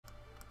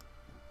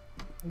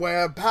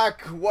We're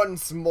back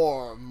once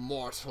more,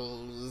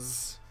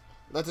 mortals.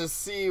 Let us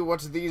see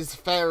what these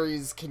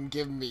fairies can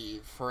give me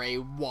for a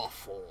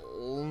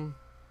waffle.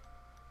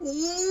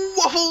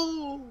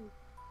 Waffle!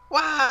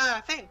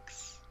 Wow,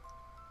 thanks.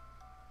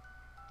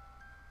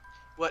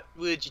 What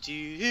would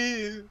you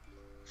do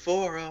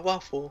for a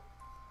waffle?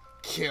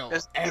 Kill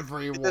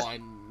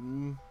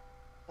everyone.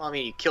 Well, I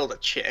mean, you killed a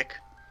chick,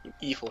 you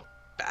evil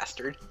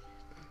bastard.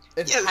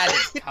 It Yes, had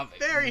it coming.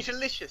 Very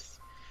delicious.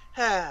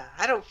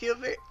 I don't feel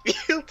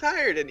feel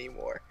tired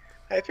anymore.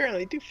 I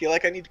apparently do feel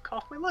like I need to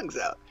cough my lungs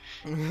out.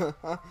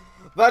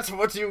 That's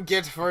what you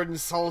get for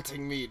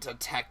insulting me,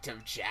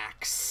 Detective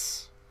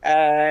Jax.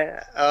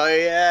 Oh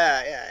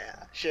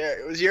yeah. Sure,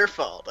 it was your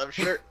fault. I'm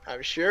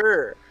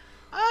sure.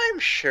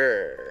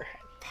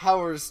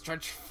 Powers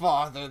stretch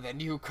farther than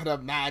you could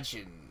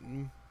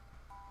imagine.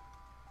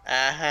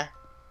 Uh-huh.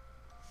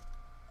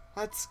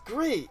 That's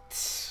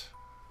great.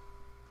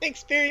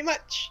 Thanks very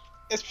much.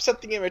 As for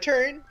something in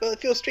return, well, it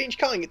feels strange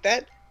calling it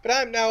that, but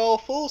I'm now all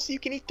full, so you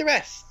can eat the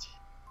rest.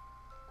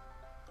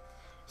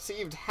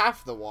 Received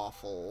half the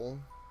waffle.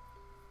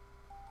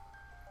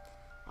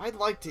 I'd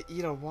like to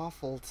eat a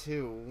waffle,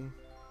 too.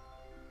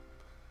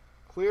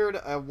 Cleared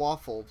a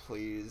waffle,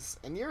 please.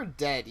 And you're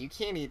dead. You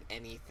can't eat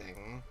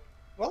anything.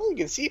 Well, you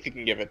can see if you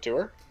can give it to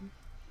her.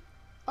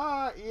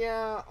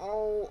 Yeah,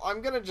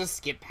 I'm gonna just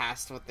skip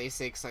past what they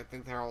say, because I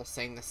think they're all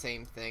saying the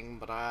same thing,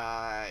 but,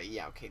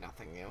 yeah, okay,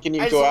 nothing new. Can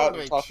you go out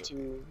and talk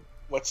to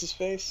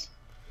what's-his-face?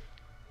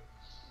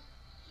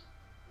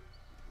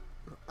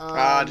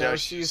 No,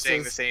 she's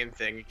saying the same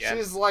thing again.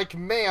 She's like,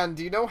 man,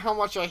 do you know how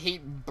much I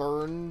hate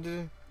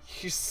Burned?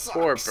 He sucks.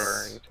 Poor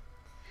Burned.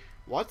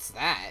 What's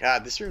that?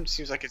 God, this room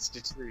seems like it's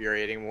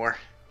deteriorating more.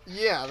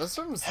 Yeah, this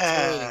room's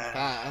deteriorating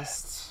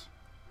fast.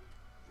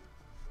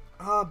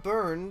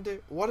 Burned,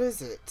 what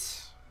is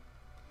it?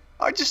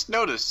 I just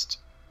noticed.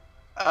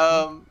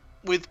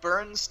 With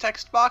Burn's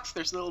text box,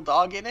 there's a little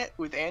dog in it.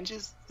 With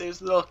Angie's,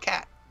 there's a little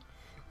cat.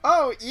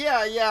 Oh,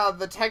 yeah,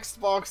 the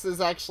text boxes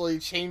actually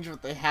change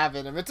what they have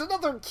in them. It's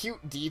another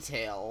cute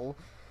detail.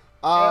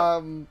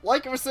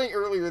 Like I was saying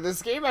earlier,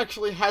 this game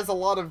actually has a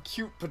lot of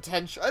cute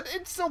potential.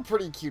 It's still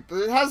pretty cute, but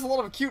it has a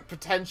lot of cute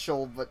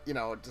potential, but, you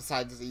know, it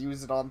decides to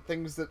use it on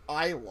things that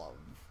I love,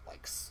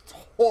 like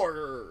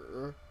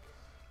horror.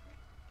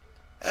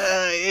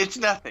 It's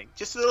nothing.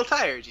 Just a little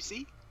tired, you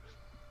see?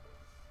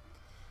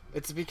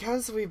 It's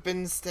because we've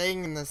been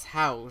staying in this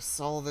house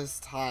all this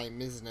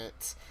time, isn't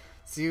it?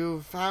 So you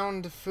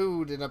found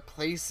food in a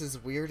place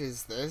as weird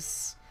as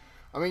this?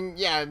 I mean,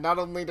 yeah, not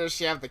only does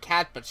she have the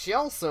cat, but she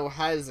also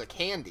has a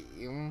candy.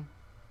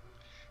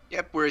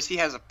 Yep, whereas he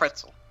has a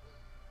pretzel.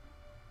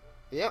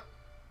 Yep.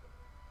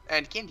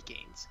 And candy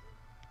canes.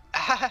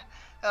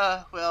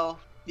 Well,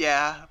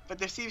 yeah, but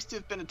there seems to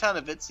have been a ton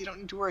of it, so you don't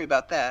need to worry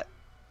about that.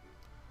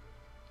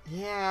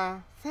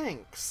 Yeah,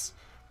 thanks.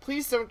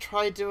 Please don't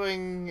try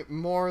doing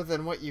more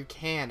than what you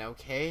can,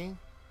 okay?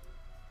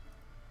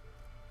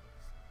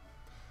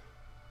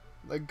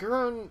 The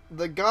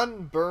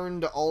gun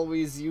Burned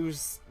always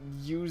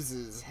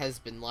uses has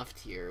been left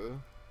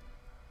here.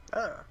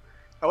 Oh.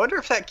 I wonder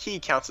if that key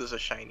counts as a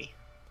shiny.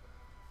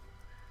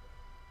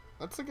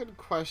 That's a good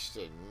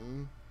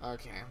question.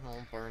 Okay,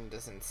 well, Burned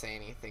doesn't say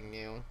anything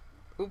new.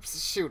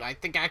 Oops, shoot, I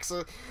think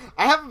actually...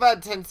 I have a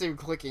bad tendency of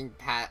clicking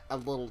a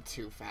little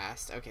too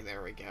fast. Okay,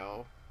 there we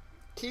go.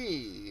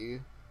 Key.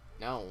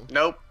 No.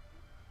 Nope.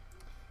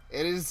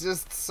 It is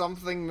just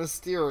something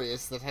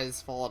mysterious that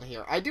has fallen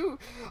here. I do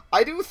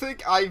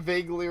think I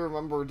vaguely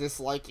remember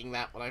disliking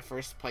that when I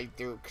first played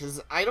through,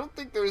 because I don't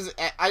think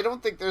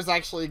there's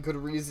actually a good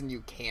reason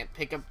you can't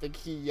pick up the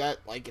key yet.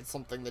 Like, it's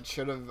something that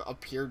should have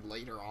appeared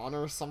later on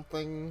or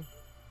something.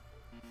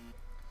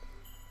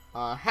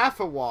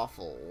 Half a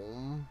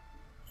waffle.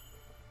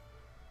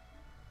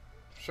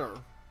 Sure.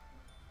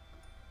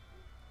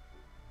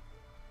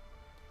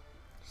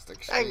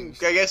 I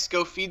guess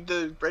go feed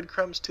the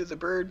breadcrumbs to the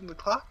bird and the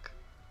clock?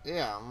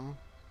 Yeah.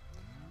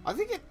 I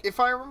think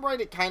if I remember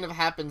right, it kind of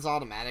happens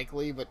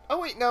automatically, but... Oh,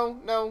 wait,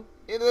 no.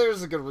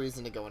 There's a good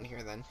reason to go in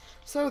here, then.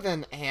 So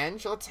then,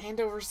 Ange, let's hand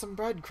over some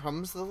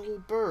breadcrumbs to the little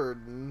bird.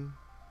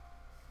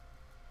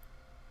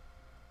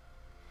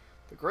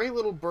 The gray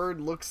little bird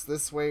looks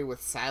this way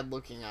with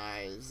sad-looking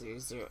eyes.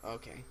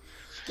 Okay.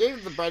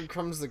 Gave the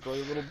breadcrumbs to the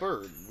gray little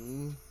bird.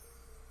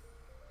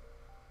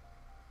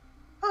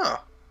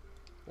 Oh.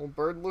 Well,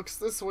 bird looks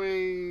this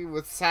way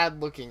with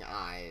sad-looking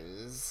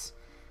eyes.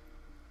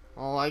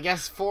 Well, I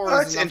guess four. Oh,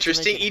 that's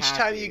interesting. Each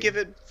time you gave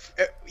it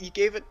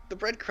the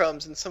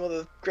breadcrumbs and some of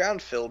the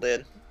ground filled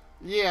in.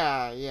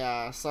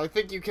 Yeah. So I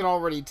think you can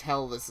already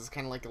tell this is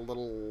kind of like a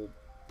little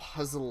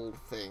puzzle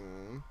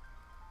thing.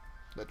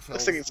 That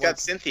looks like it's got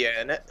Cynthia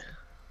in it.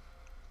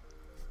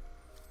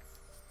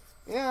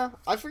 Yeah,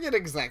 I forget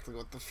exactly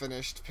what the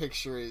finished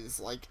picture is.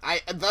 Like,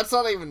 that's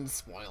not even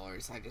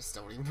spoilers. I just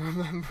don't even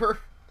remember.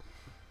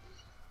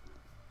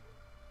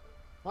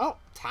 Well,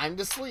 time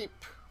to sleep.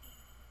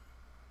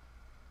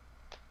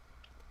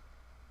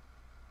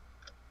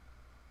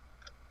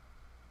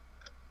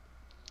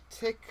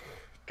 Tick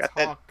Got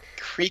that Talk.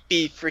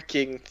 creepy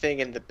freaking thing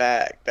in the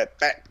bag.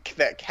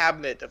 That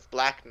cabinet of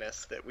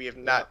blackness that we have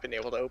not been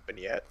able to open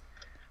yet.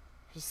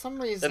 For some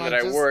reason, And then I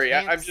I just worry.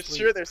 can't I'm just sleep.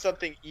 sure there's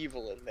something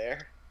evil in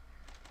there.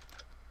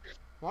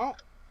 Well,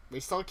 we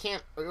still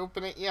can't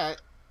open it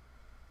yet.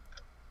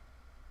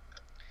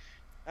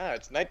 Ah,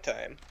 it's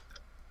nighttime.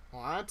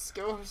 Let's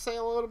go say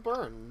hello to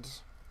Burned.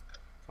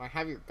 Do I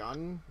have your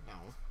gun?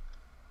 No.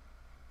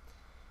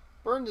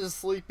 Burned is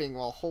sleeping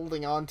while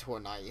holding on to a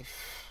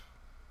knife.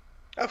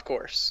 Of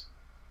course.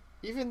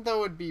 Even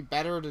though it'd be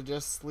better to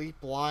just sleep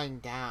lying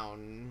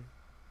down.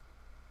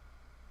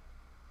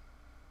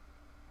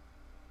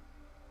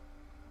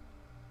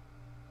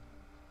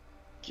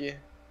 Yeah.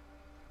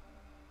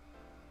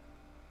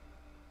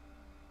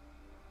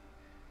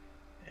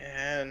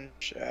 And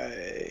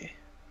try.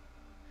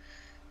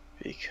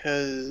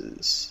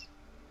 Because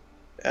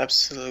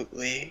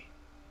absolutely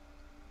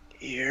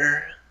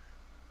here.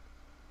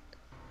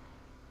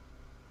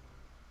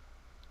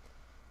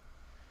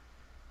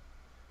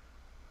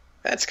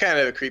 That's kind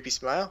of a creepy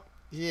smile.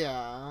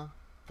 Yeah.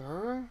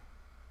 Burr?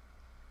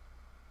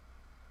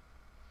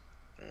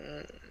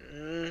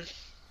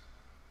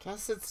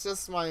 Guess it's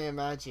just my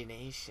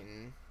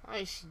imagination.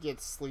 I should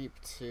get sleep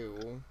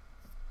too.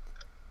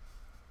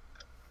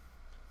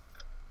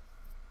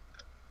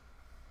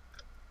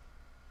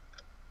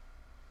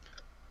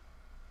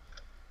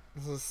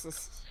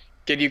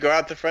 Can you go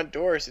out the front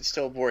door, or is it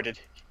still boarded?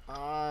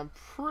 I'm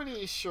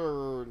pretty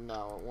sure.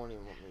 No, it won't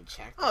even let me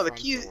check. Oh, the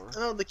front key. door.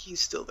 Oh, the key's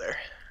still there.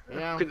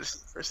 Yeah. I couldn't see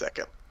for a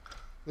second.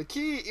 The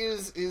key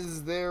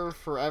is there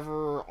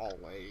forever,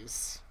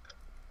 always.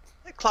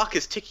 That clock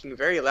is ticking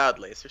very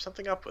loudly. Is there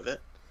something up with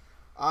it?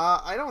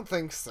 I don't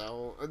think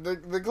so.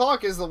 The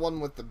clock is the one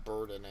with the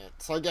bird in it,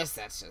 so I guess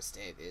that's just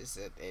it. Is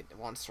it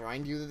wants to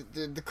remind you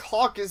that the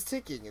clock is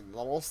ticking, and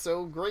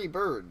also gray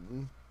bird.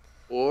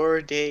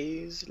 4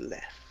 days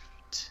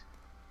left.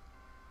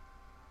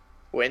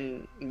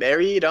 When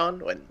married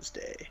on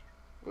Wednesday.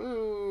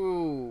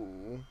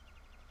 Ooh.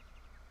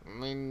 I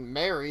mean,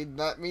 married,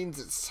 that means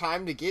it's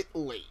time to get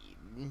laid.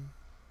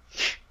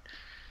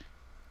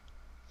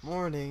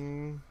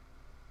 Morning.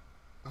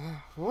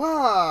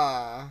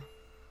 Wah.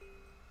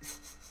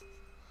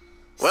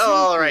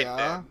 Well, alright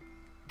then.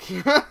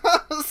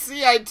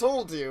 See, I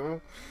told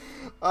you.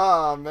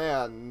 Oh,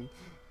 man.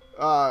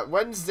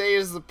 Wednesday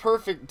is the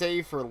perfect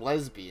day for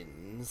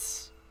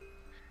lesbians.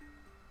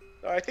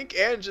 I think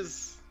Ange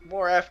is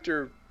more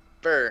after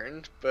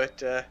Burned,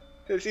 but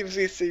it seems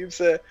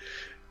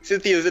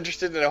Cynthia's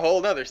interested in a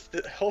whole other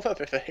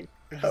thing.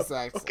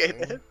 Exactly. Okay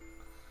then.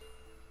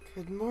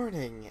 Good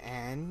morning,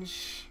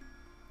 Ange.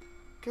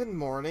 Good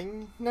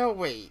morning. No,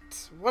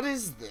 wait. What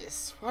is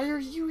this? Why are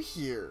you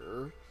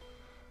here?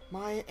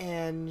 My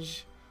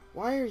Ange,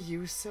 why are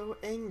you so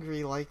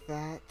angry like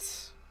that?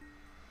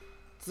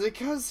 It's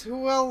because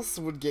who else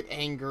would get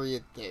angry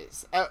at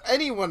this?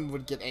 Anyone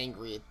would get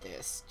angry at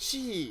this.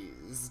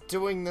 Jeez,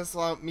 doing this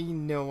without me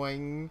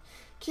knowing.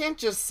 Can't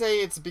just say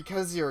it's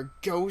because you're a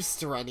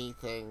ghost or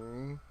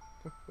anything.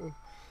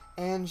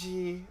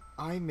 Angie,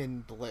 I'm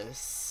in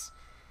bliss.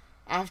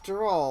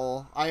 After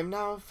all, I am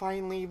now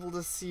finally able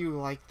to see you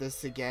like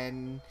this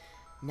again.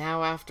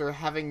 Now after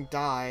having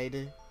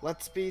died,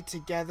 let's be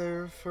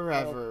together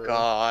forever. Oh,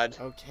 God.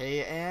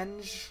 Okay,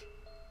 Ange?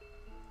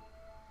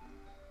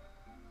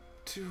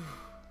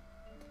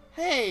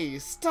 Hey,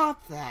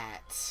 stop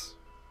that!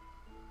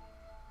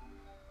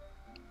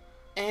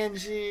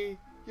 Angie,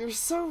 you're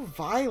so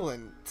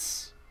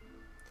violent.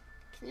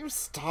 Can you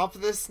stop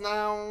this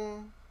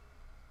now?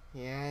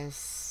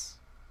 Yes.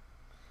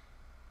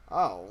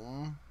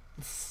 Oh.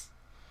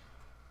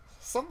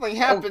 Something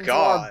happened to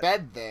our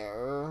bed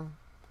there.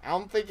 I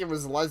don't think it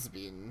was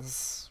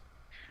lesbians.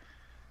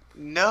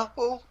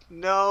 No,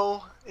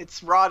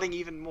 it's rotting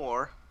even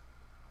more.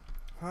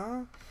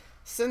 Huh?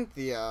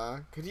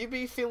 Cynthia, could you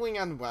be feeling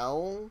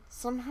unwell?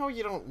 Somehow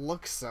you don't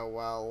look so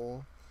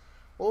well.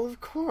 Well,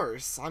 of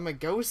course, I'm a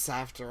ghost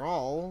after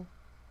all.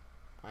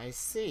 I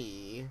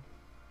see.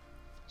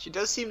 She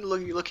does seem to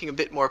be looking a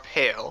bit more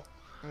pale.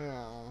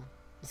 Yeah.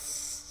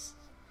 That's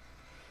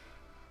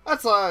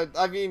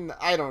I mean,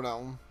 I don't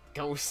know.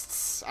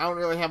 Ghosts. I don't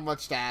really have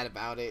much to add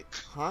about it.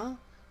 Huh?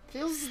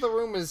 Feels as the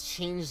room has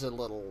changed a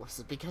little. Is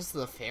it because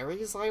of the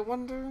fairies, I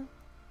wonder?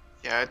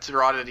 Yeah, it's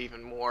rotted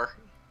even more.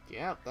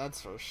 Yeah,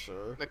 that's for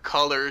sure. The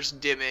colors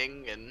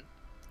dimming and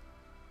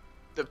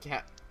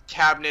the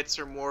cabinets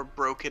are more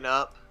broken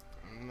up.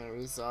 And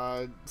there's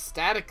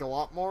static a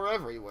lot more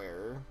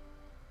everywhere.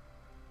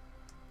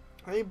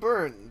 Hey,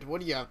 Burned,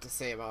 what do you have to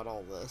say about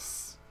all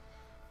this?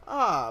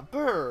 Ah,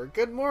 Burr,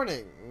 good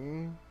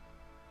morning.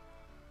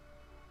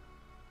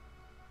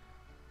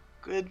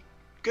 Good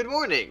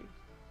morning.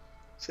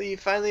 So you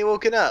finally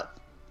woken up.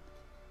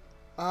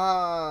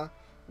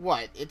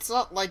 What? It's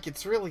not like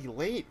it's really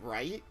late,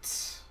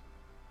 right?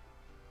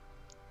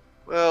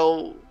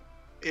 Well,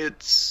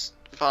 it's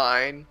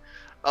fine.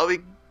 I'll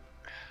be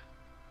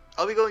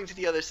going to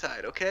the other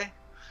side, okay?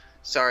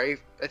 Sorry,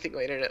 I think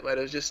my internet might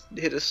have just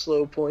hit a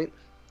slow point.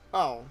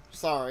 Oh,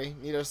 sorry.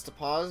 Need us to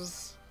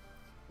pause?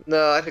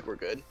 No, I think we're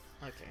good.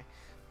 Okay.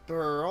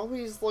 Burr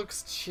always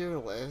looks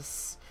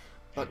cheerless.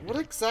 But what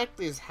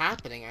exactly is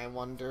happening, I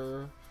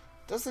wonder?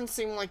 Doesn't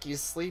seem like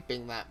he's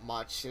sleeping that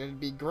much, and it'd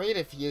be great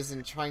if he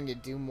isn't trying to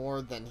do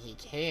more than he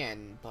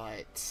can,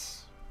 but...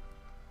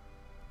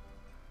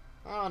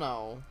 I don't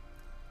know.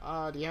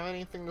 Do you have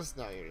anything to...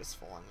 No, you're just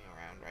fooling me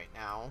around right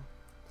now.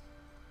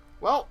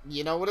 Well,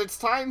 you know what it's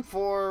time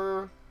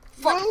for...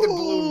 Fuck the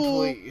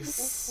balloon,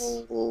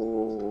 please.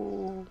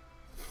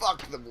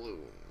 Fuck the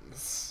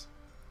balloons.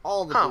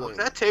 All the balloons. Was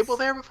that table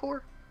there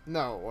before?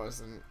 No, it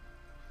wasn't.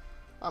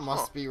 That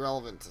must be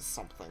relevant to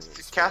something The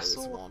these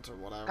castle? fairies want or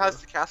whatever. How's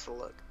the castle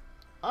look?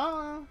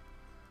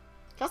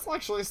 Castle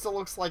actually still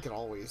looks like it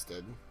always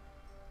did.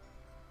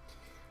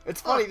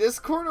 It's funny, this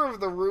corner of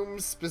the room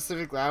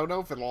specifically, I don't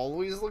know if it'll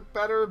always look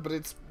better, but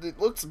it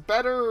looks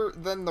better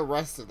than the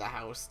rest of the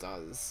house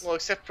does. Well,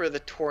 except for the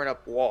torn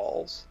up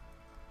walls.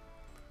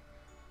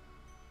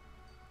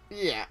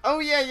 Yeah. Oh,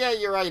 yeah,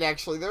 you're right,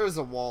 actually. There's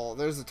a wall.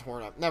 There's a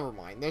torn up... Never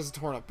mind. There's a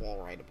torn up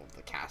wall right above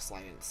the castle.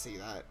 I didn't see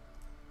that.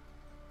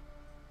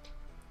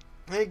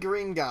 Hey,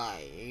 green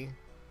guy.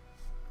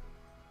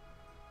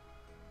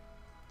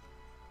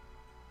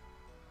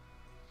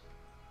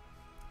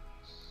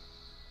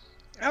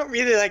 I don't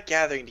really like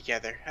gathering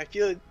together. I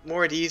feel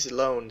more at ease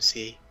alone,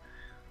 see.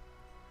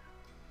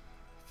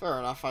 Fair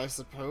enough, I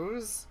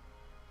suppose.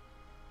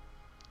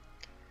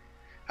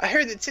 I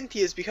heard that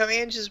Cynthia's become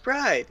Ange's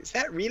bride. Is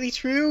that really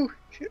true?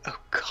 Oh,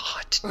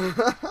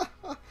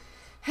 God.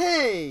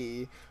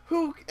 Hey!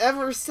 Who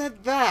ever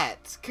said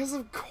that? 'Cause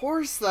of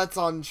course that's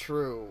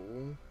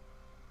untrue.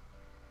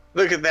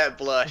 Look at that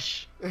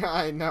blush.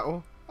 I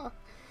know. I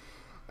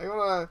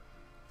wanna...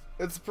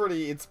 It's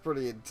pretty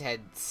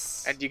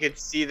intense. And you can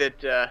see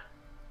that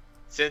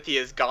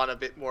Cynthia's gone a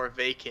bit more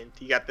vacant.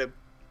 You got the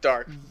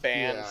dark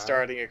band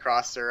starting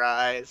across her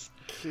eyes.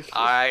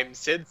 I'm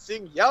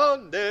sensing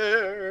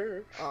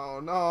yonder. Oh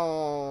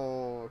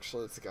no.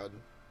 Actually, it's good.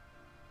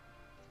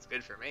 It's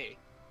good for me.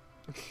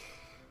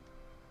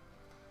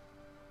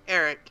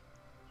 Eric,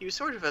 he was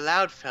sort of a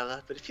loud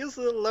fella, but it feels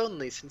a little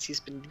lonely since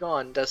he's been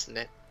gone, doesn't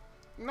it?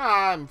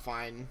 Nah, I'm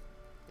fine.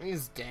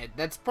 He's dead.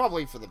 That's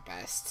probably for the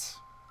best.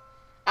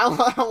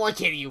 I don't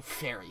like any of you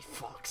fairy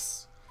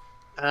fucks.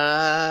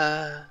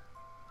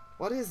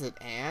 What is it,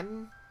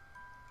 Anne?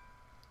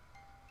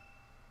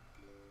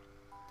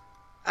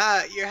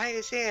 Your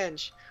Highness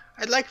Ange,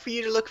 I'd like for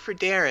you to look for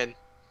Darren.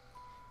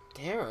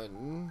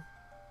 Darren?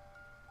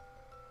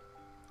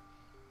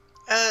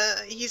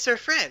 He's our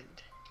friend.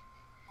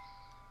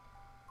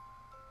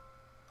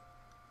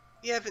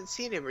 You haven't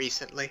seen him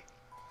recently.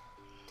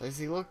 Does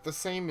he look the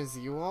same as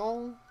you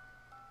all?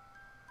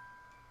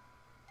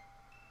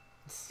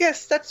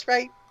 Yes, that's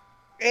right.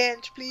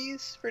 Ange,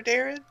 please, for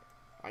Darren.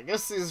 I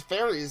guess these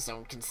fairies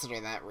don't consider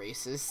that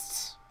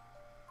racist.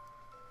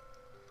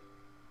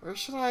 Where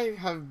should I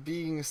have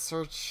been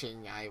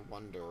searching, I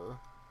wonder?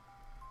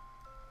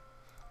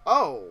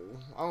 Oh,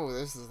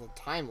 this is the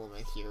time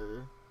limit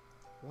here.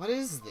 What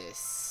is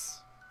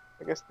this?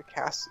 I guess the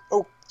castle.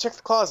 Oh, check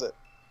the closet.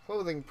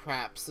 Clothing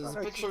perhaps. There's a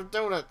picture of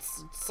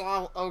donuts. It's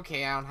all...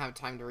 Okay, I don't have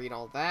time to read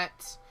all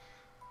that.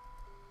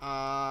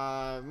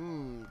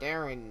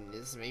 Darren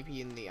is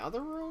maybe in the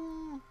other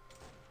room?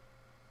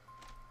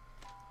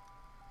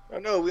 Oh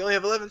no, we only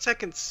have 11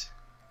 seconds.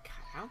 God,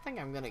 I don't think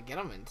I'm gonna get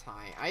him in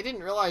time. I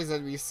didn't realize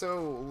I'd be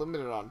so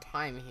limited on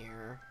time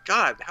here.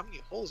 God, how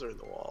many holes are in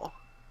the wall?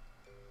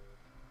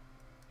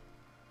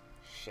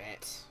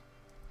 Shit.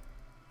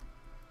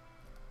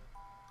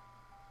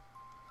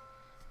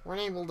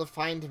 Weren't able to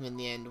find him in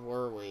the end,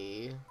 were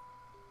we?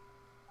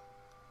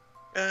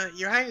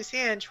 Your Highness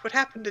Ange, what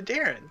happened to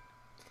Darren?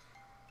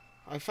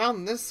 I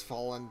found this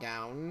fallen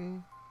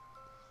down.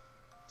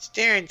 It's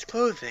Darren's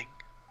clothing.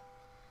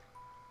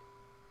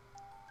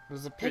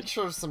 There's a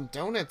picture of some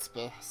donuts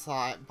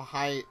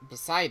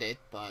beside it,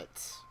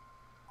 but...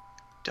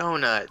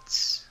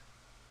 Donuts.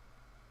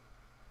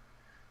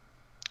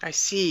 I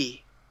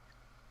see.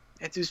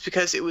 It was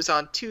because it was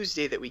on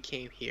Tuesday that we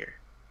came here.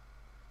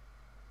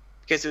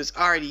 Because it was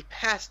already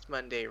past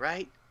Monday,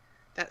 right?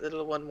 That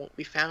little one won't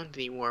be found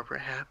anymore,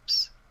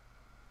 perhaps.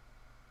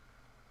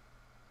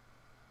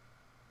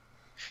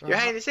 Your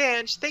Highness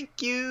Ange,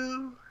 thank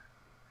you!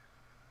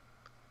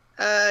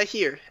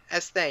 Here,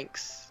 as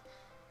thanks.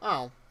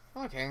 Oh,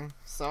 okay.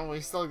 So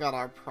we still got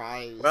our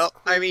prize. Well,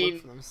 Cool, I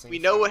mean, we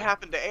know what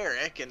happened to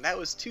Eric, and that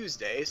was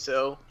Tuesday,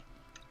 so...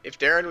 If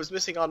Darren was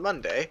missing on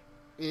Monday...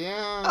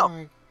 Yeah, oh,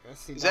 I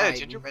guess he is died. that a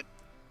gingerbread?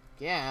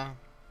 Yeah.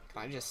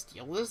 Can I just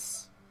steal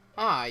this?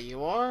 Ah,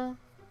 you are?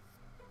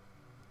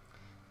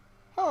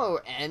 Hello,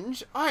 Eng.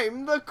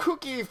 I'm the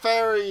Cookie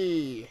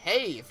Fairy!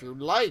 Hey, if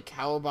you'd like,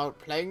 how about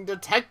playing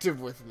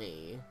detective with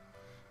me?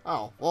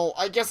 Oh, well,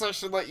 I guess I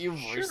should let you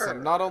voice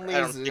him. Not only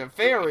is he a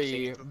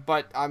fairy,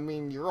 but, I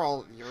mean,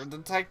 you're a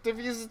detective,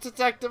 he's a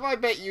detective. I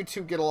bet you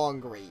two get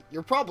along great.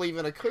 You're probably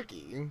even a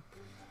cookie.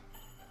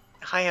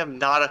 I am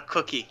not a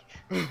cookie.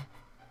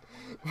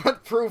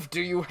 What proof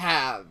do you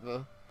have?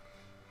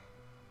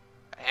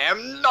 I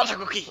am not a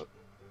cookie.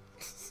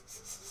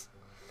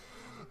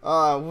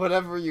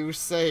 Whatever you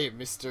say,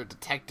 Mr.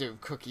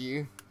 Detective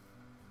Cookie.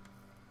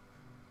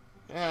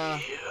 Yeah.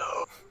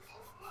 You.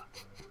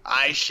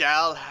 I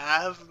shall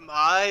have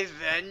my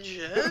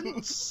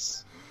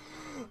vengeance.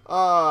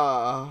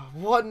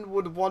 One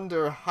would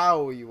wonder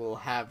how you will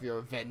have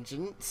your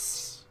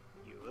vengeance.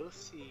 You will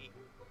see.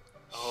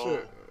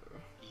 Sure. Oh,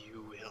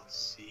 you will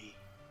see.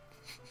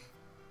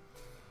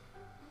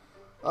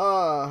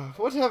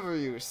 Whatever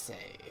you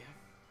say.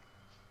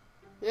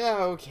 Yeah,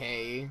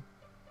 okay.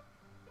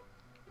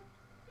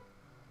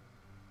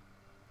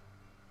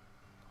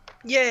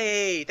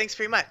 Yay! Thanks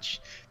very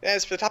much.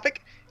 As for the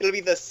topic, it'll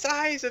be the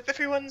size of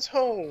everyone's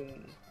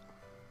home.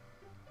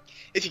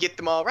 If you get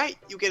them all right,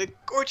 you'll get a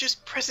gorgeous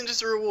present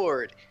as a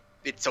reward.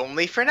 It's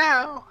only for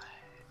now.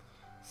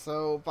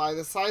 So, by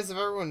the size of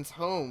everyone's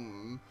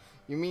home,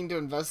 you mean to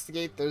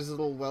investigate those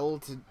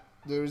well-to-do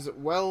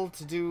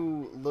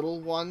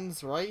little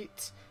ones,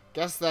 right?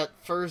 Guess that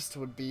first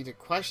would be to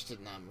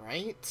question them,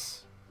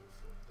 right?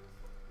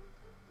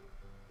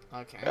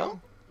 Okay. Well,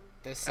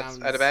 this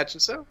sounds I'd imagine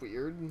so.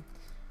 weird.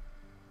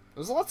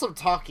 There's lots of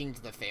talking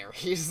to the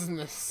fairies in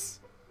this.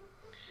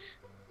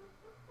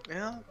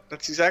 Well,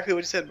 that's exactly what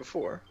you said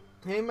before.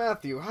 Hey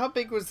Matthew, how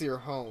big was your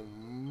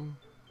home?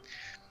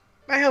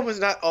 My home was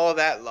not all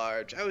that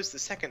large. I was the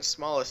second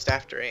smallest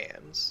after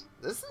Anne's.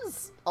 This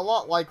is a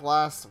lot like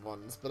last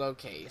one's, but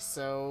okay.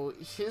 So,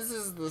 his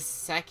is the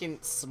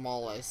second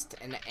smallest,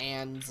 and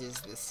Anne's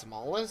is the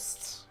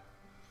smallest?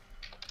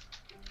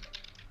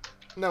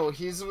 No,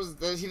 he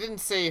didn't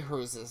say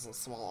hers is the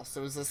smallest. It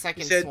was the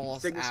second He said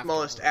smallest second after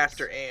smallest hers.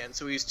 after Anne,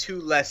 so he was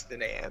 2 less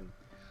than Anne.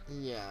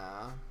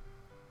 Yeah.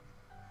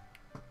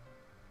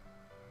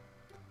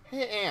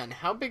 Hey Anne,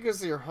 how big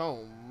is your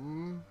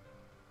home?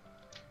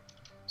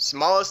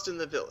 Smallest in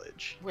the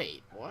village.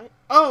 Wait, what?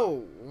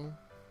 Oh!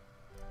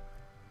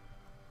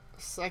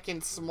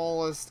 Second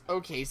smallest.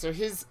 Okay, so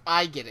his.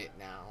 I get it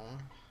now.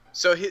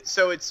 So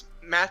it's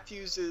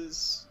Matthew's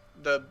is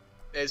a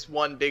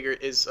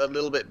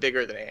little bit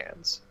bigger than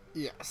Anne's.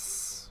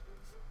 Yes.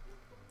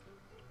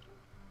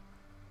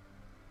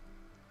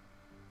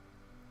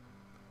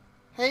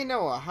 Hey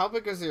Noah, how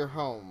big is your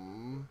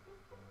home?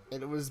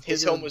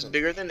 His home was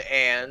bigger than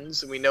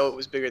Anne's, and we know it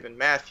was bigger than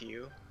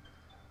Matthew.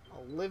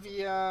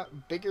 Olivia,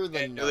 bigger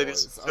than And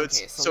Noah's.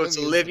 So it's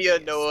Olivia,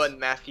 Noah, and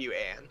Matthew,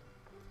 Anne.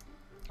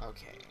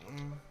 Okay.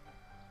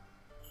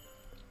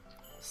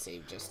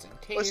 Save just in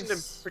case. Wasn't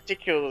a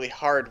particularly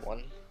hard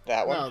one,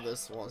 that one. No,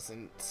 this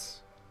wasn't.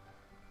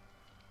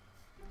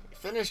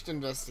 Finished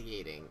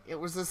investigating. It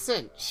was a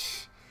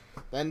cinch.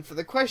 Then for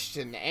the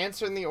question,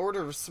 answer in the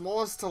order of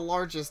smallest to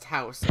largest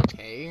house,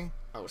 okay?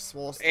 Oh,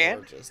 smallest to Anne?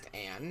 largest.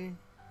 Anne.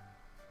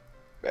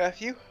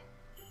 Matthew,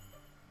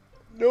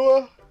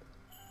 Noah,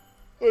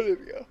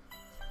 Olivia.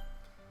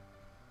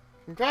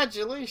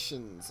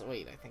 Congratulations!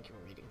 Wait, I think you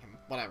were reading him.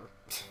 Whatever.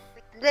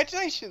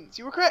 Congratulations,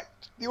 you were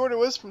correct. The order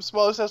was from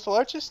smallest to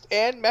largest,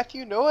 Anne,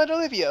 Matthew, Noah, and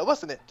Olivia,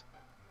 wasn't it?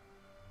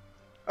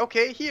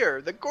 Okay,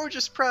 here, the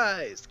gorgeous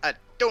prize, a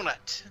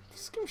donut.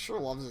 This game sure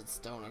loves its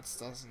donuts,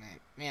 doesn't it?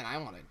 Man, I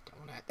want a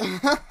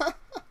donut.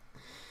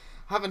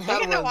 Haven't had You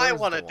one know of I those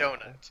want in a while.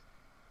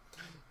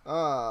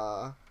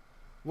 donut.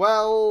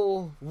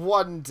 Well,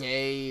 one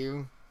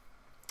day,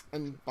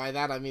 and by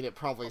that I mean it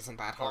probably isn't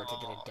that hard to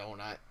get a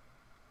donut.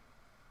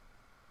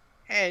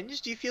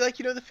 And do you feel like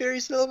you know the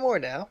fairies a little more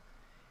now?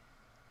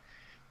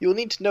 You will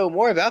need to know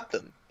more about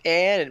them.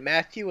 Anne and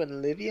Matthew and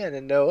Olivia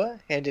and Noah,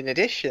 and in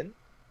addition...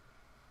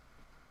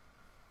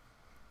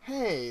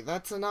 Hey,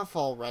 that's enough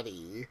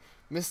already.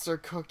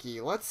 Mr. Cookie,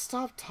 let's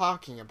stop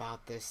talking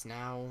about this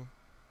now.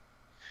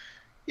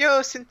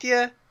 Yo,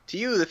 Cynthia, to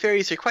you the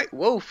fairies are quite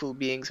woeful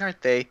beings,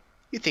 aren't they?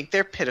 You think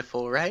they're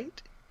pitiful, right?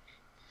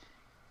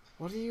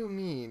 What do you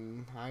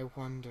mean, I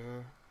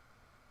wonder?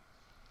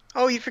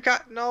 Oh, you've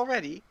forgotten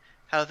already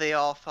how they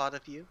all thought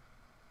of you?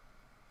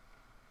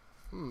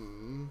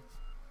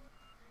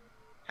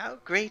 How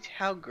great,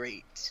 how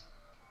great.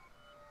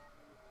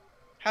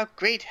 How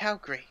great, how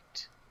great.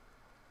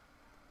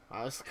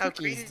 This How cookie's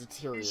great it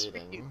is for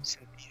deteriorating. you,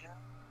 Cynthia.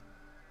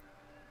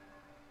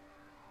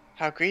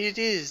 How great it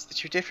is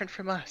that you're different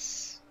from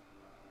us.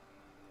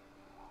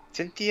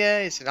 Cynthia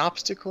is an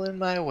obstacle in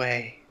my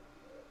way.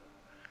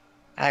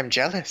 I'm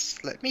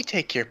jealous. Let me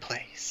take your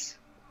place.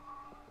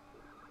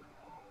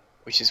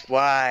 Which is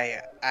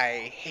why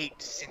I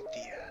hate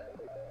Cynthia.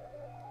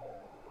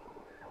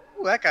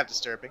 Ooh, that got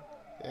disturbing.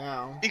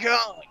 Yeah. Be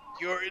gone!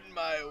 You're in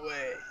my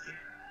way.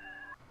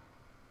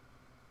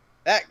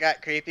 That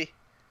got creepy.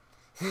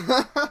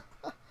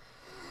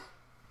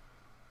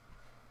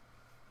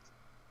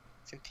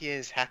 Cynthia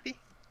is happy?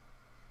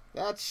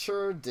 That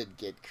sure did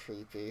get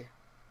creepy.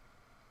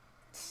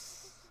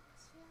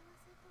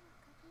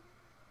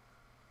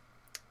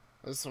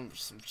 There's some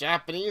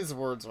Japanese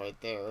words right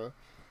there.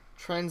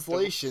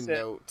 Translation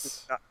notes.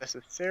 It's not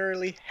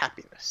necessarily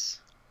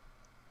happiness.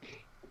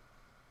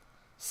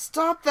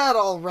 Stop that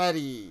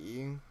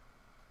already!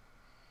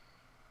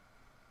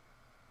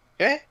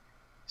 Eh?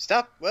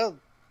 Stop what?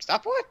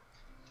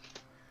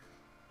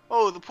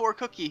 Oh, the poor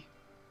cookie.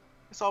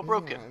 It's all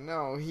broken. Yeah,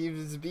 no, he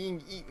was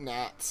being eaten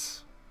at.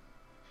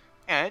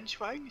 Ange,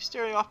 why are you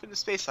staring off into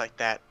space like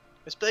that?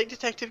 Has playing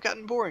detective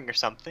gotten boring or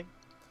something?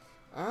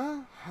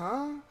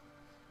 Huh?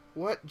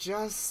 What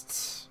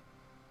just...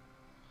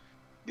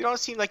 You don't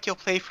seem like you'll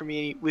play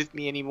with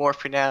me anymore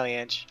for now,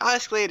 Ange. I'll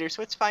ask later,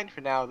 so it's fine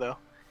for now, though.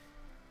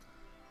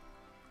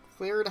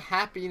 Cleared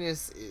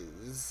happiness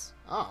is...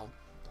 Oh,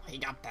 he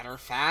got better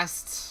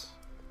fast.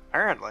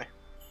 Apparently.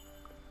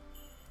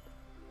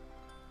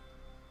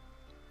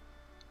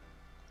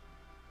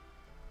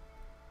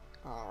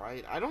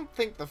 Alright, I don't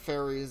think the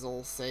fairies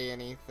will say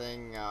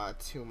anything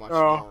too much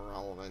Oh. more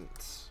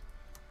relevant.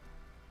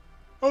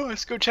 Oh,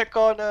 let's go check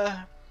on,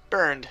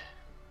 Burned.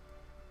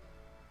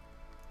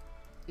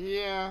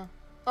 Yeah.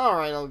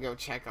 Alright, I'll go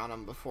check on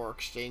him before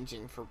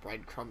exchanging for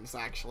breadcrumbs,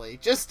 actually.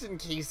 Just in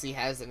case he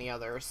has any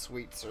other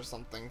sweets or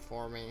something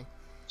for me.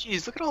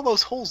 Jeez, look at all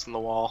those holes in the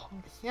wall.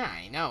 Yeah,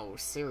 I know,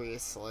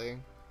 seriously.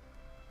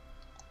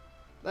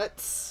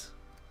 That's...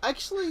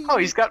 Actually... Oh,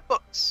 he's got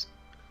books.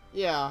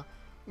 Yeah.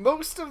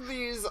 Most of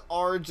these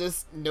are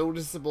just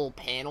noticeable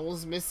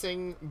panels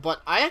missing,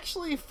 but I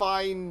actually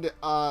find,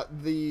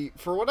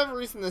 for whatever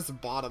reason, this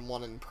bottom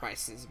one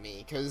impresses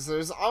me, because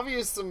there's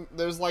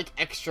like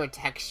extra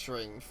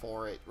texturing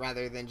for it,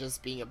 rather than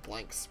just being a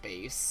blank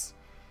space.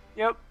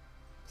 Yep.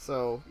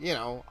 So, you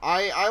know,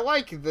 I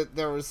like that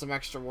there was some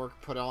extra work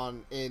put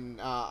on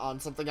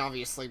something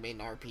obviously made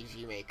in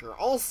RPG Maker.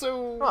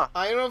 Also, Huh.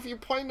 I don't know if you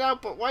pointed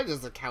out, but why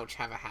does the couch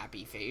have a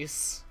happy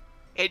face?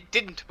 It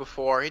didn't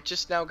before, it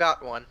just now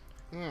got one.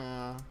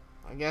 Yeah,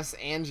 I guess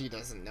Angie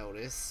doesn't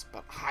notice,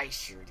 but I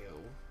sure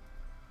do.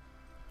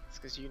 It's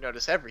because you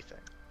notice everything.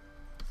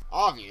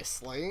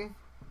 Obviously.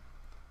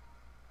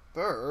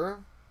 Burr,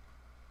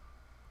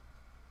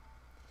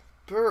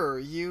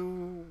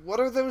 what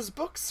are those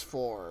books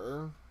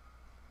for?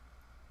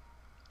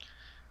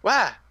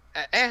 Wow,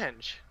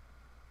 Ange.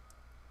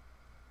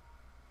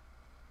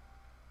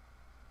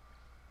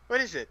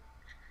 What is it?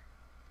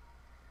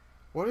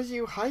 What are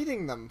you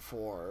hiding them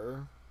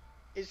for?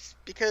 It's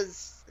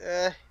because,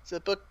 it's a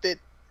book that,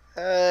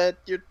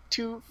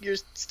 you're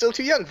still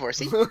too young for,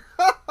 see? He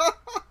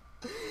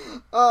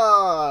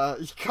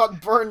got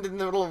burned in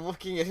the middle of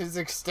looking at his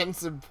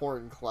extensive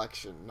porn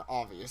collection,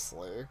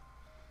 obviously.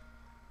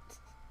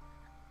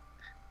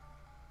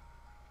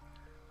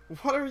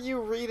 What are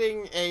you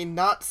reading, a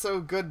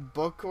not-so-good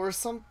book or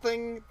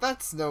something?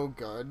 That's no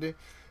good.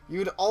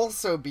 You'd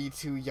also be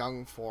too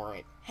young for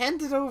it.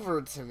 Hand it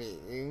over to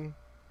me.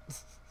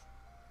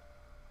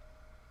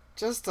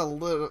 Just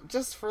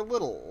for a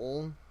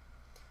little.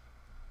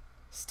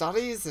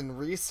 Studies and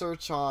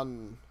research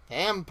on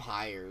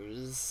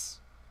vampires.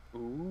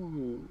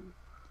 Ooh.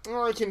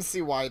 Well, I can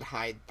see why I'd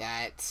hide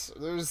that.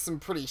 There's some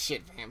pretty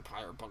shit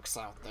vampire books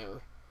out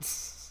there.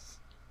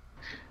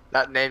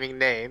 Not naming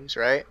names,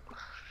 right?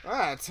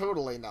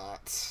 Totally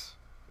not.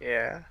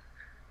 Yeah.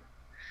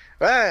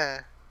 Ah.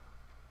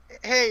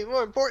 Hey,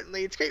 more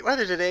importantly, it's great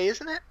weather today,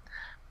 isn't it?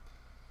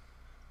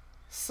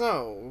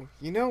 So,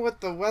 you know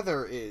what the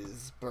weather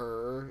is,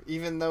 Burr,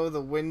 even though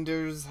the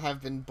windows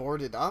have been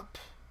boarded up?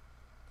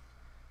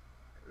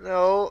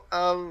 No,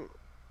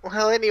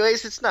 well,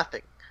 anyways, it's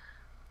nothing.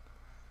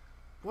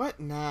 What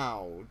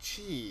now?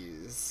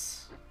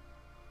 Jeez.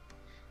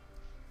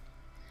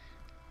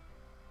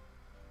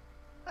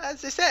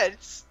 As I said,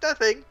 it's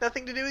nothing.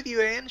 Nothing to do with you,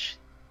 Ange.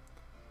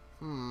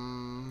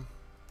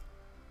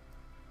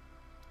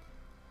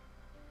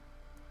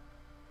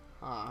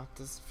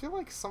 Does it feel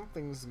like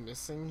something's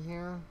missing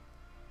here?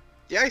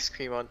 The ice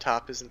cream on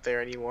top isn't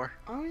there anymore.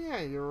 Oh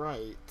yeah, you're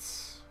right.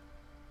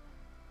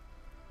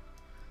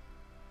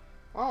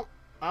 Well,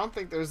 I don't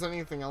think there's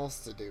anything else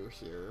to do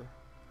here.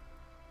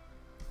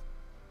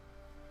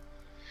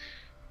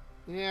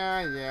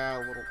 Yeah, a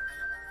little...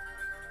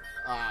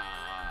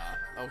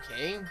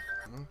 okay.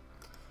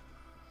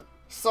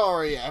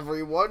 Sorry,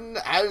 everyone.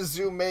 As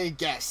you may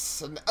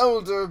guess, an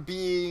elder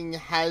being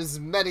has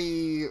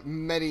many,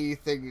 many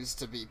things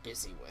to be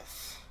busy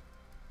with.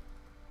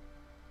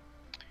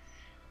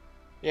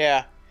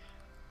 Yeah.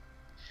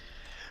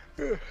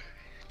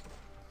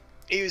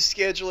 He was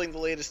scheduling the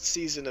latest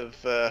season of,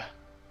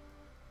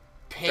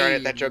 Pain darn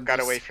it, that joke got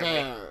away from me.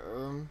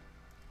 despair.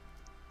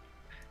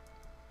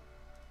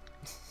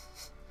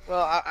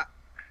 Well,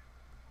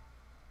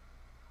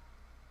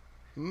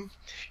 Hmm?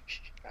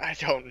 I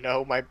don't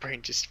know. My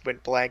brain just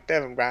went blank.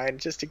 Never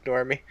mind. Just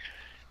ignore me.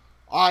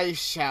 I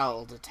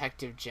shall,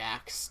 Detective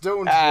Jax.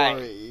 Don't Aye.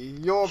 worry.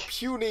 Your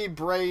puny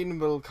brain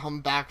will come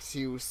back to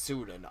you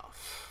soon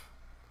enough.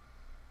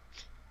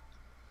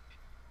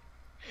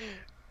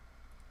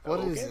 What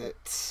is Okay.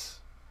 it?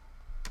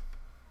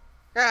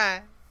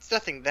 It's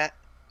nothing that,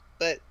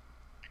 but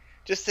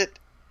just that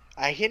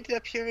I ended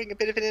up hearing a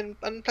bit of an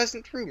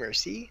unpleasant rumor,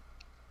 see?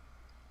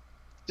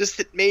 Just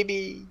that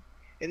maybe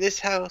in this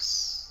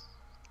house...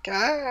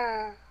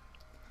 Huh?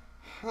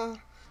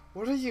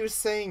 What are you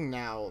saying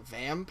now?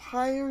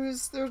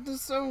 Vampires?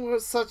 There's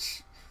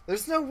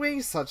no way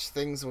such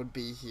things would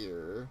be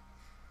here.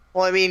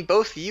 Well, I mean,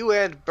 both you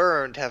and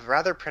Burned have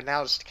rather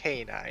pronounced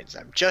canines.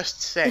 I'm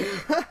just saying.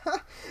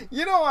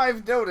 You know,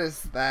 I've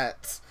noticed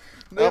that.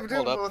 They Oh, do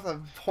hold up. both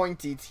have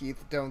pointy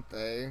teeth, don't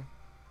they?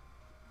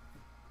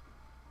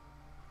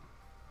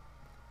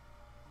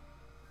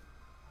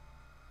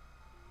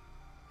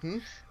 Hmm?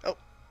 Oh,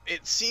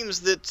 it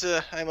seems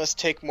that I must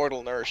take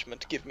mortal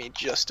nourishment. Give me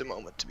just a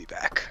moment to be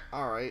back.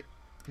 Alright.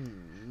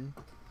 And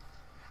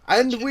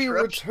Such we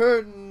interruption.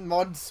 return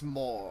once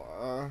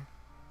more.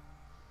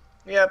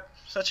 Yep,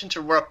 such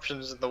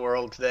interruptions in the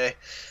world today.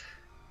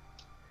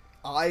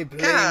 I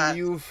blame God.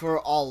 you for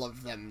all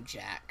of them,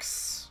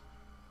 Jax.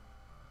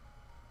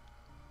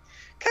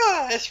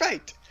 That's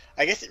right.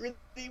 I guess it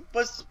really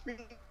was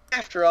really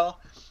after all.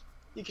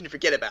 You can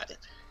forget about it.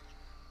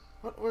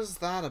 What was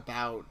that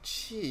about?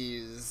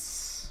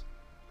 Jeez.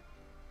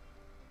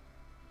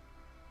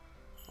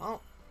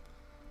 Well,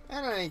 in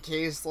any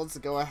case, let's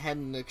go ahead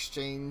and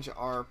exchange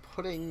our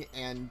pudding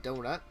and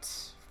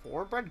donut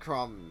for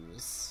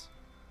breadcrumbs.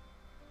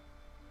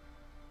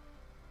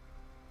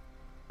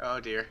 Oh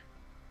dear.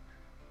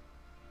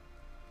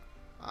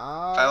 If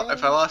I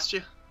I lost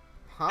you?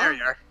 Huh? There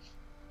you are.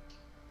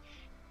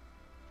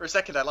 For a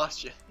second I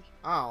lost you.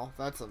 Oh,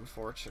 that's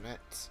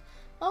unfortunate.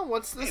 Oh,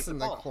 what's this Hey, in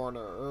the the ball.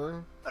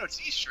 corner? Oh,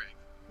 it's Easter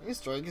egg.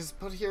 Easter egg is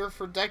put here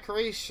for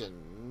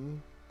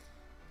decoration.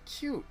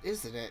 Cute,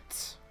 isn't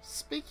it?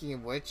 Speaking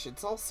of which,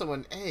 it's also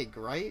an egg,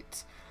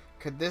 right?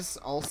 Could this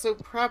also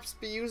perhaps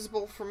be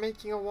usable for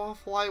making a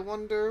waffle, I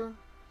wonder?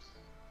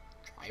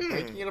 Try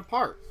breaking it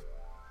apart.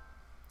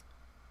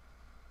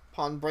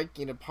 Upon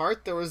breaking it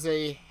apart, there was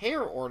a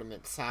hair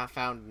ornament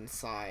found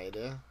inside.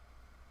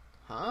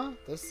 Huh?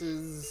 This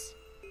is...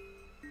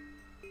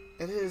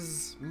 It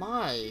is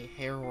my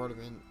hair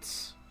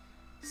ornament.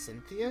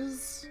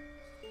 Cynthia's?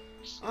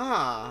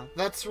 Ah,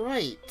 that's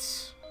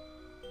right.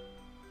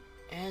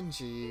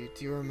 Angie,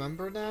 do you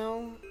remember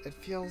now? It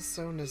feels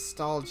so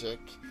nostalgic.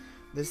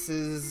 This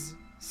is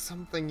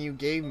something you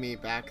gave me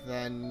back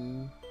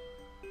then.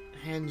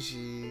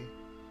 Angie.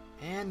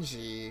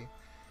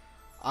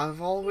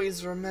 I've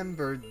always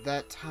remembered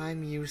that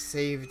time you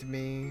saved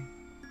me.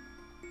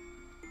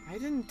 I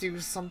didn't do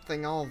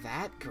something all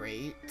that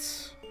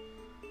great.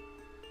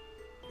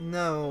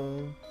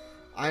 No,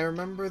 I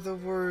remember the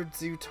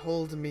words you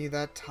told me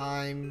that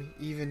time,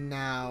 even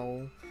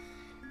now.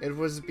 It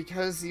was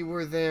because you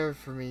were there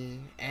for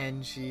me,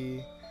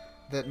 Angie,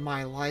 that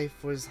my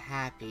life was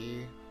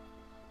happy.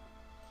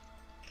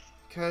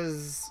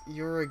 'Cause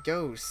you're a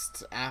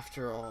ghost,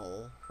 after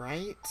all,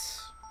 right?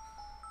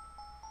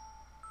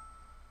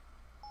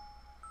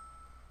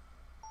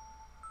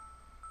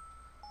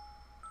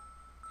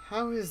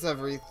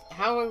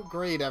 How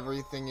great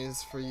everything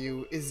is for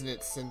you, isn't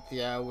it,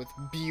 Cynthia? With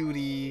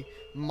beauty,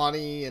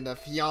 money, and a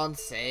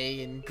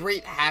fiancé, and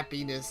great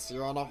happiness,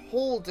 you're on a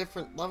whole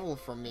different level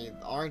from me,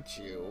 aren't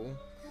you?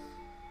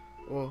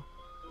 Well,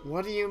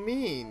 what do you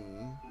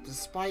mean?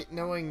 Despite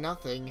knowing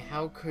nothing,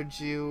 how could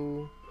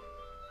you...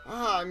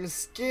 Ah, I'm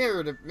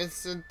scared if Miss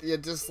Cynthia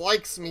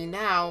dislikes me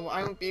now,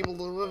 I won't be able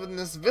to live in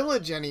this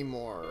village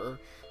anymore.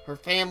 Her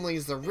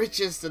family's the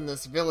richest in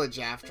this village,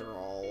 after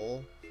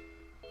all.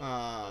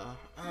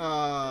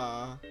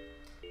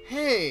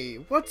 Hey,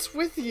 what's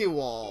with you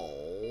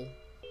all?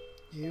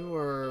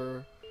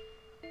 If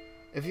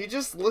you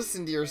just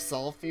listened to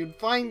yourself, you'd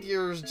find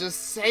you're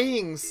just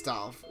saying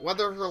stuff.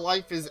 Whether her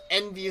life is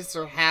envious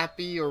or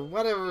happy or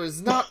whatever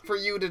is not for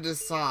you to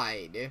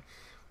decide.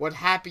 What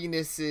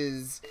happiness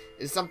is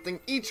something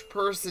each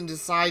person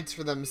decides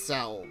for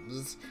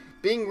themselves.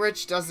 Being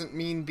rich doesn't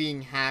mean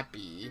being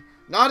happy.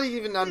 Not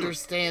even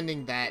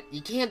understanding that,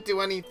 you can't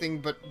do anything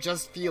but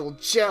just feel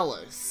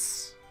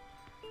jealous.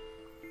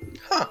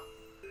 Huh.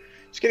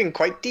 It's getting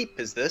quite deep,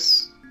 is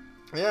this?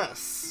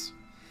 Yes.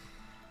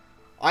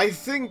 I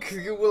think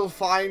you will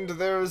find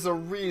there's a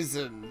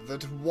reason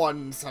that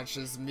one such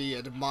as me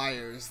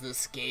admires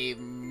this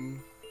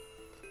game.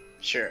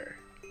 Sure.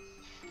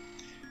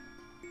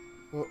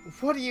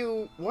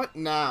 What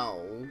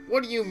now?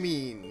 What do you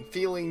mean?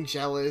 Feeling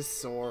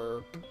jealous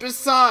or...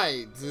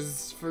 Besides,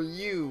 is for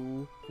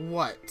you,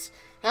 what?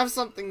 Have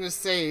something to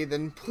say,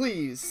 then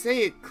please,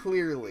 say it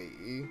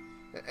clearly.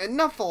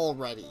 Enough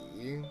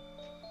already.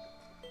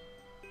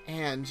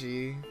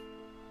 Angie.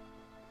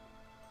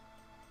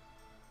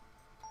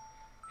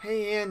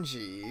 Hey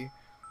Angie,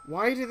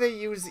 why do they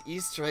use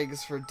Easter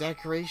eggs for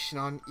decoration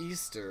on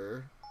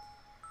Easter?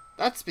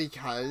 That's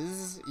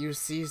because, you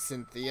see,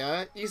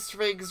 Cynthia,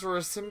 Easter eggs were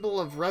a symbol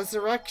of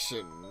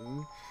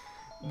resurrection.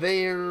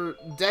 They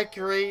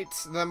decorate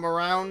them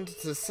around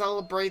to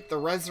celebrate the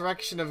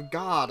resurrection of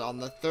God on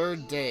the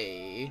third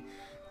day.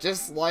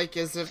 Just like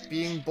as if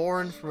being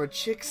born from a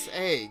chick's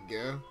egg.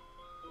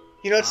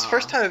 You know, it's the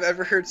first time I've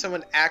ever heard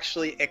someone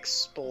actually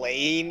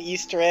explain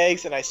Easter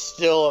eggs, and I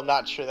still am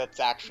not sure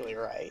that's actually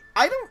right.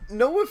 I don't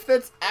know if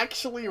that's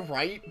actually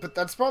right, but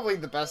that's probably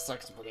the best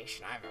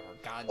explanation I've ever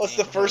gotten. Well,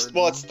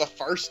 it's the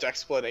first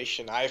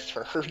explanation I've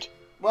heard.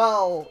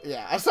 Well,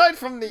 yeah, aside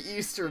from the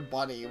Easter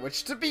Bunny,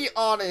 which, to be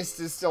honest,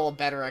 is still a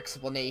better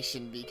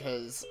explanation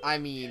because, I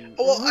mean,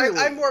 Well, really,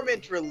 I more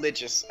meant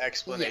religious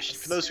explanation,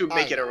 yes, for those who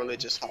make it a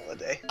religious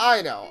holiday.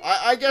 I know.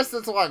 I guess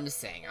that's what I'm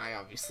saying. I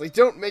obviously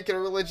don't make it a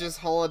religious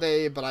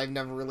holiday, but I've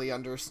never really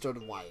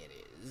understood why it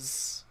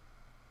is.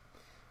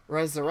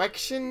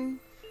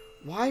 Resurrection?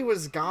 Why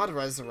was God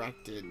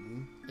resurrected?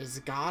 Is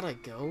God a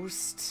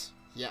ghost?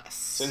 Yes.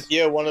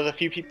 Cynthia, one of the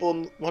few people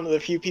in one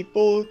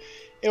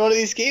of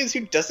these games who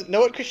doesn't know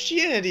what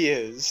Christianity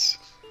is.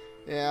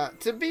 Yeah,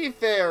 to be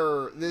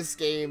fair, this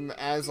game,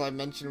 as I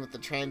mentioned with the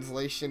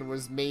translation,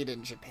 was made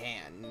in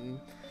Japan.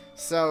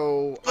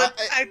 So, But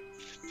I'm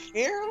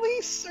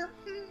fairly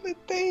certain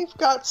that they've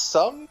got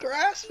some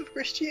grasp of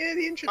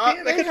Christianity in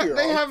Japan.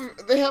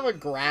 they have a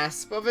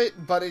grasp of it,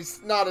 but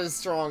it's not as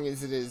strong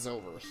as it is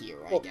over here,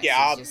 I guess,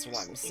 yeah, is just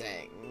what I'm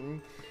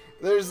saying.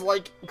 There's,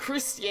 like,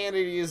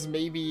 Christianity is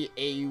maybe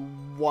a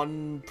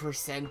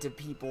 1% of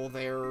people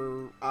there,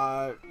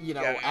 you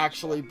know,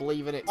 actually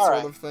believe in it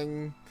sort of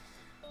thing.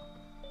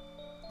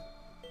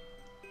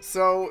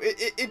 So,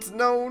 it's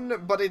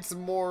known, but it's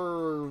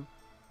more...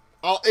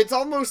 it's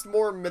almost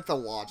more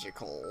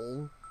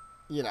mythological,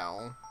 you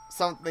know.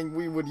 Something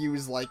we would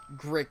use, like,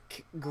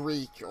 Greek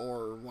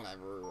or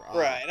whatever,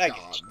 right, I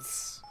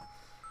gods.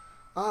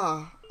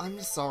 I'm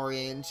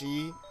sorry,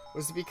 Angie. It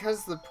was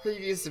because the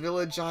previous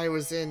village I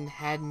was in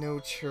had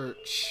no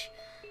church.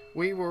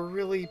 We were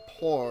really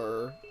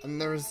poor, and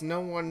there was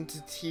no one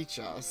to teach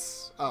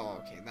us.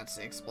 Oh, okay, that's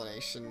the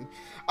explanation.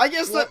 I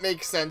guess that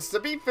makes sense. To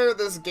be fair,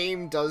 this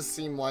game does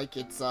seem like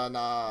it's on,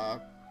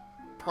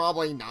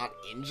 probably not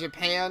in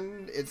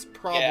Japan. It's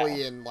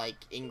probably in, like,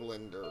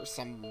 England or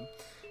some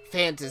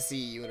fantasy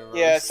universe.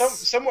 Yeah,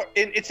 somewhere.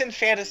 It's in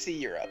fantasy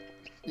Europe.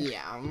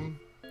 Yeah.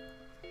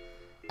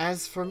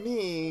 As for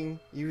me,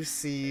 you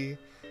see,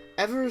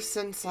 ever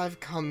since I've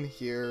come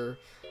here,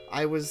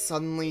 I was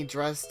suddenly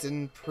dressed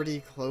in pretty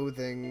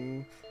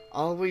clothing,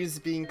 always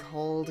being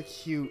called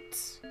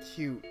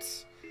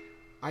cute.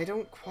 I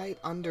don't quite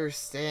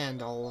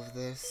understand all of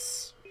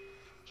this.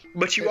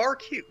 But you are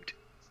cute.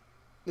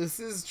 This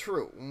is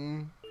true.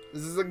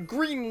 This is a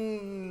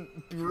green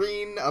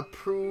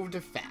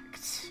approved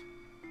fact.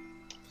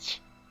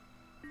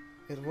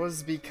 It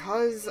was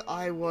because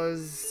I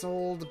was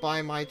sold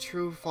by my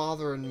true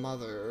father and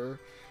mother,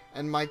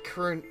 and my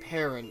current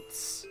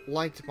parents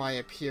liked my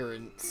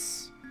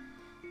appearance.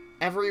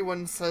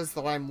 Everyone says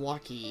that I'm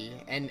lucky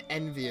and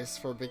envious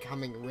for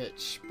becoming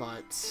rich,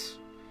 but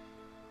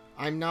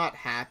I'm not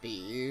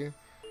happy,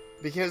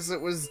 because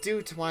it was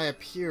due to my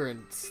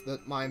appearance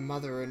that my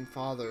mother and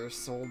father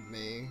sold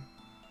me.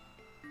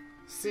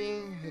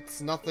 See,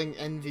 it's nothing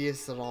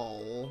envious at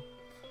all.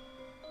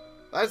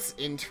 That's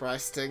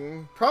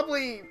interesting.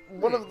 Probably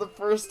one of the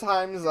first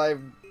times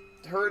I've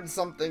heard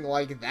something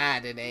like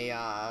that in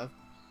a,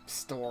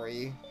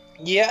 story.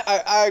 Yeah,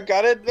 I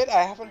gotta admit,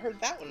 I haven't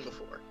heard that one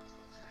before.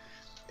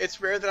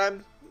 It's rare that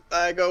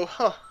I go,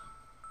 huh.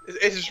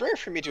 It's rare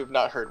for me to have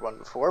not heard one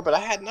before, but I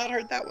had not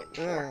heard that one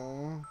before.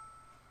 Oh.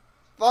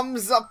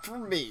 Thumbs up for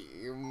me.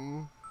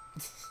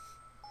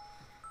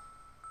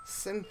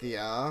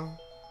 Cynthia.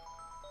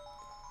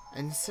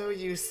 And so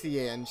you see,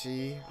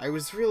 Angie, I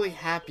was really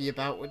happy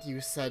about what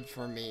you said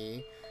for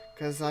me,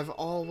 because I've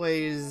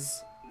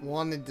always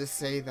wanted to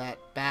say that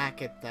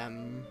back at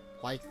them,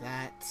 like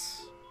that.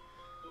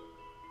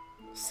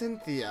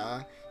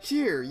 Cynthia,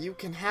 here, you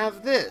can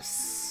have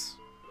this.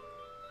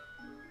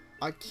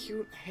 A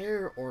cute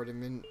hair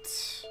ornament.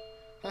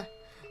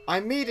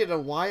 I made it a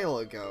while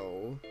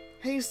ago.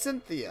 Hey,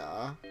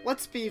 Cynthia,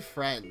 let's be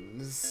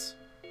friends.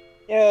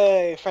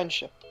 Yay,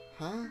 friendship.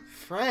 Huh?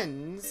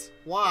 Friends?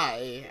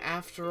 Why?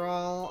 After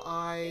all,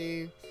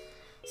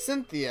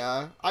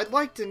 Cynthia, I'd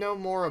like to know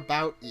more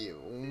about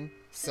you.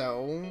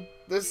 So,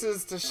 this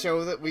is to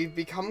show that we've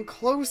become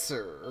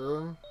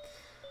closer.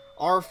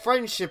 Our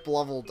friendship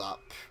leveled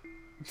up.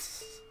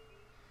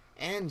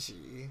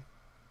 Angie.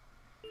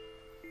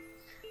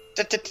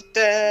 I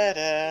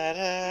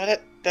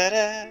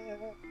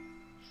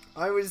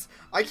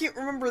can't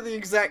remember the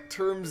exact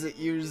terms it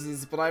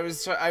uses, but I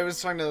was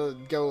trying to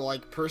go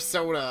like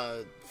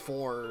Persona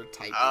 4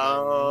 type thing.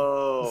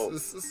 Oh,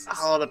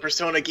 the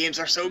Persona games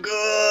are so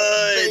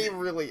good! They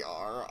really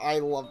are. I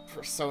love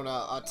Persona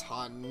a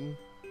ton.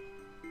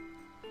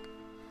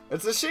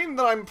 It's a shame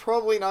that I'm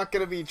probably not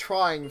going to be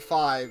trying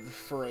 5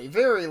 for a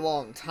very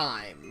long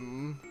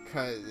time,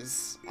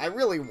 because I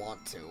really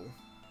want to.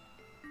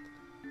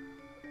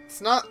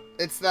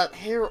 It's that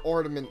hair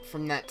ornament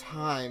from that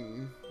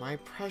time. My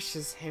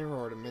precious hair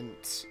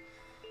ornament.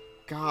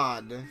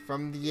 God,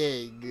 from the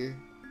egg.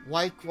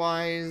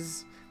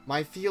 Likewise,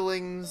 my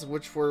feelings,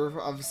 which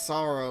were of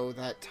sorrow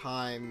that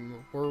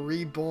time, were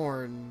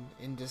reborn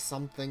into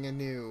something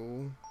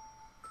anew.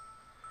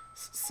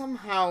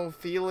 Somehow,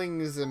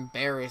 feeling is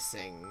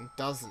embarrassing,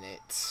 doesn't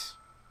it?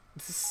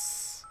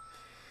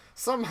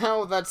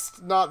 Somehow,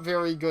 that's not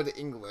very good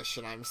English,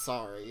 and I'm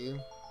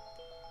sorry.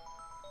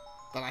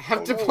 But I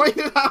have to point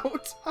it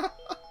out.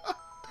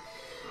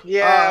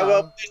 Yeah,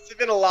 well, there's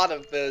been a lot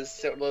of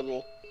those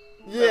little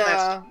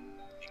Yeah.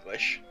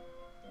 English.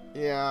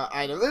 Yeah,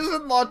 I know. There's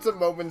been lots of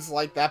moments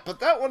like that, but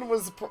that one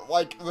was,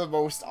 like,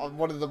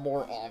 one of the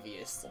more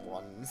obvious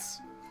ones.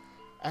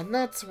 And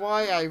that's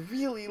why I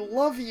really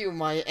love you,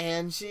 my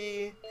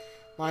Angie.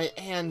 My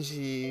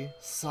Angie,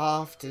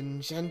 soft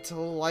and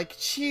gentle like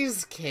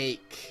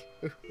cheesecake.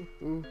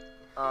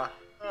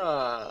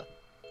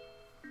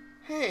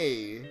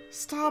 Hey,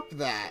 stop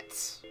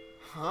that.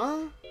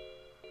 Huh?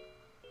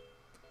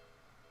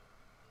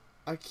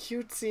 A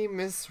cutesy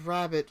Miss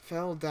Rabbit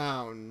fell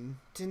down,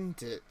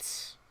 didn't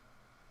it?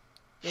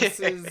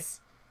 This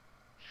is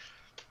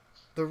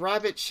the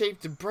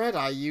rabbit-shaped bread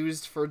I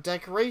used for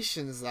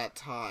decorations that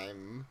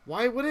time.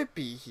 Why would it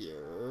be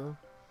here?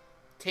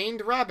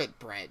 Obtained rabbit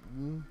bread.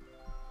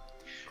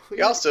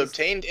 We also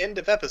obtained end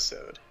of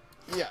episode.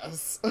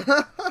 Yes.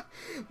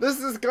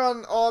 This has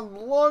gone on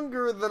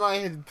longer than I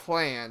had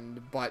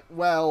planned, but,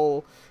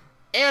 well,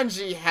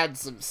 Angie had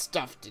some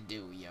stuff to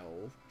do,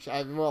 yo.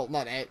 Well,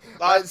 not Angie.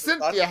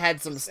 Cynthia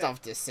had some stuff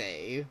to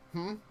say.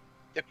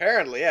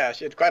 Apparently, yeah,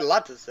 she had quite a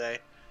lot to say.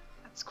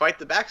 That's quite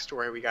the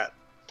backstory we got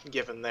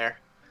given there.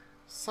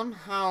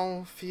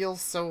 Somehow feel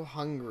so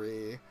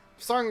hungry. I'm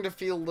starting to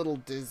feel a little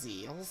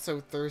dizzy.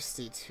 Also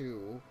thirsty,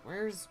 too.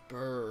 Where's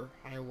Burr,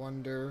 I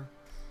wonder?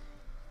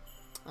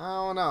 I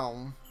don't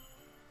know.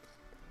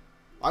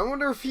 I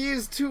wonder if he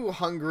is too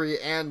hungry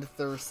and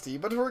thirsty,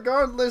 but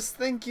regardless,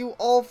 thank you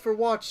all for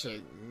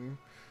watching.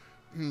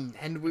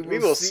 And we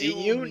will See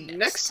you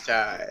next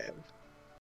time.